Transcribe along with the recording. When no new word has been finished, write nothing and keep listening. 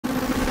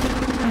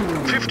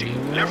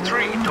left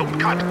 3, don't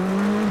cut.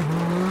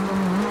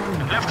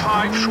 And left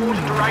 5, short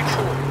into right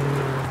 4.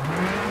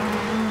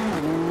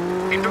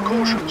 Into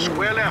caution,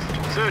 square left,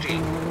 30.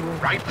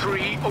 Right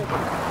 3, open.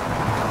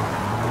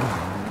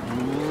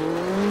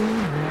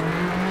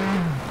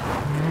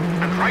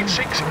 And right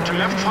 6 into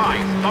left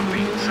 5,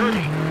 bumpy,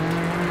 30.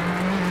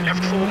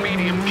 Left 4,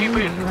 medium, keep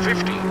in,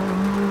 50.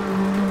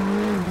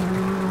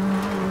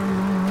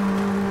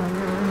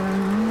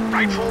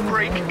 Right 4,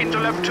 brake, into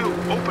left 2,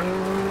 open.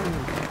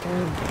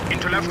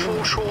 Into left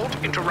 4, short,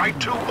 into right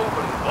 2,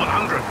 open,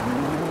 100.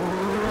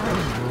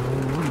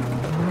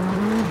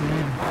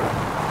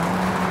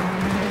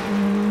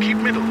 Keep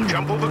middle,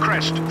 jump over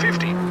crest,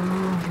 50.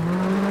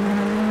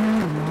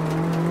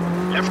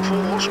 Left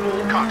 4,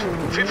 small cut,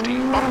 50,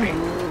 bumpy.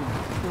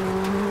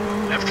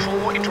 Left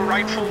 4 into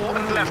right 4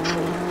 and left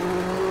 4.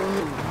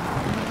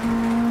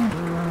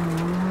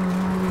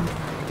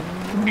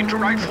 Into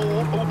right 4,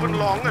 open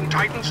long and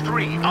tightens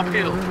 3,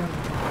 uphill.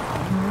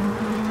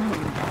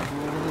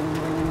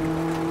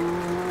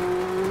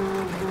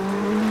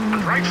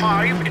 And right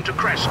 5 into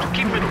crest,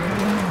 keep middle.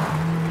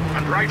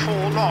 And right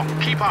 4 long,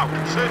 keep out,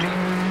 30.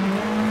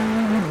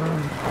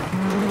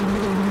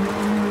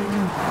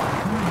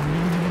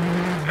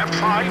 Left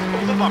 5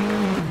 over bump.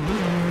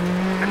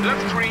 And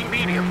left 3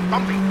 medium,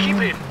 bumpy, keep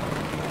in.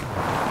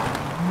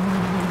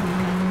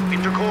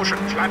 Into caution,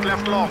 flat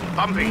left long,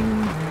 bumpy.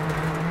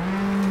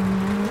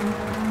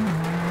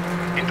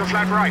 Into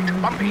flat right,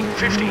 bumpy,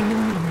 50.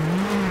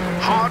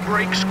 Hard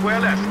brake, square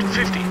left,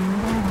 50.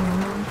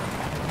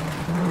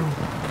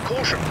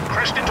 Caution,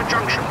 crest into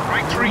junction,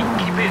 right 3,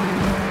 keep in.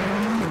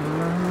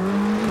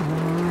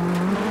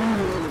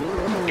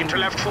 Into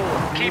left 4,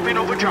 keep in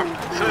over jump,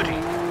 30.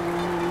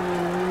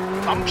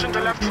 Bumps into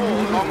left 4,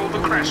 long over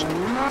crest.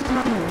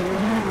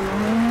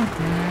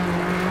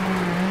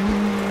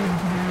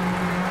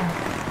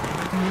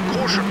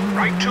 Caution,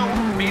 right 2,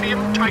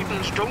 medium,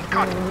 tightens, don't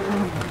cut.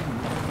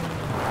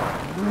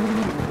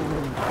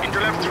 Into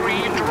left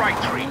 3, into right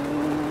 3.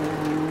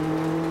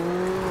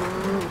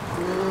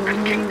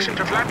 And kinks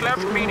into flat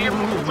left, medium,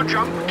 over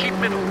jump, keep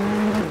middle.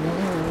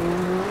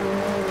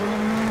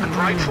 And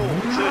right 4,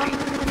 30.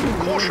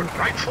 Caution,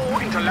 right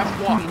 4 into left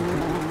 1.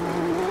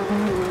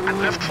 And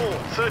left 4,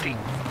 30.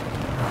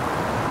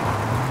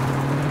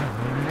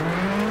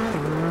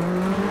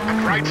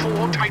 And right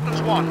 4,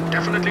 tightens 1,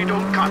 definitely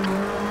don't cut.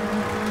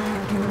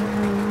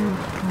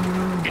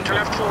 Into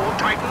left 4,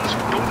 tightens,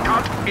 don't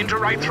cut, into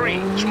right 3,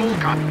 small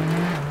cut.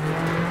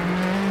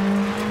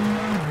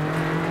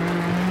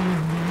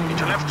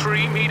 Into left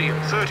 3, medium,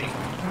 30.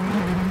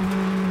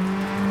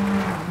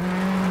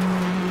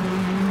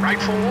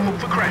 Right 4,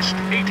 over crest,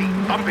 80,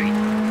 bumpy.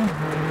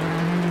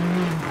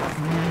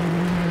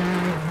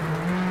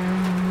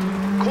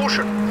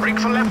 Caution, brake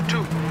for left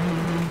 2.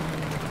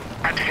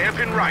 And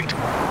hairpin right.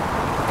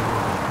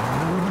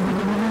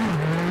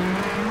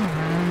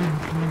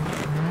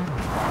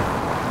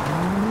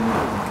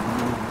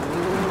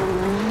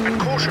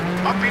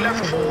 Bumpy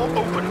left 4,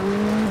 open.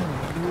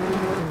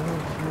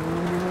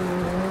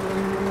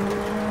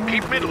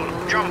 Keep middle,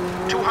 jump,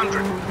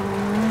 200.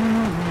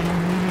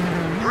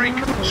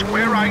 Brake,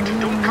 square right,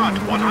 don't cut,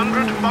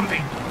 100,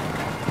 bumpy.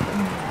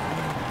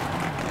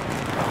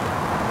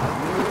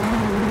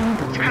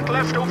 Flat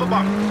left over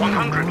bump,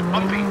 100,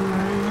 bumpy.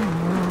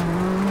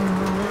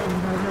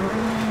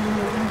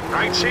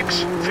 Right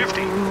 6,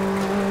 50.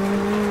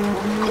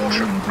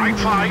 Caution, right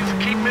 5,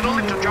 keep middle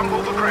into jump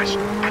over crest.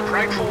 And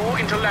right 4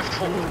 into left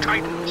 4,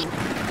 tightens.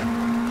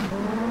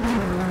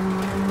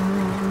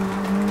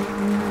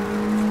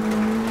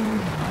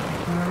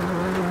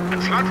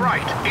 And flat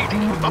right, 80,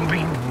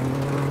 bumpy.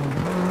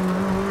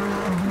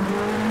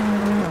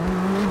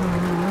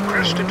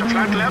 Crest into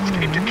flat left,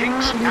 into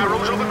kinks,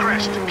 arrows over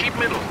crest, keep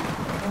middle.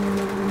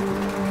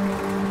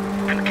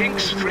 And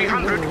kinks,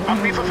 300,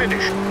 bumpy for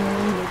finish.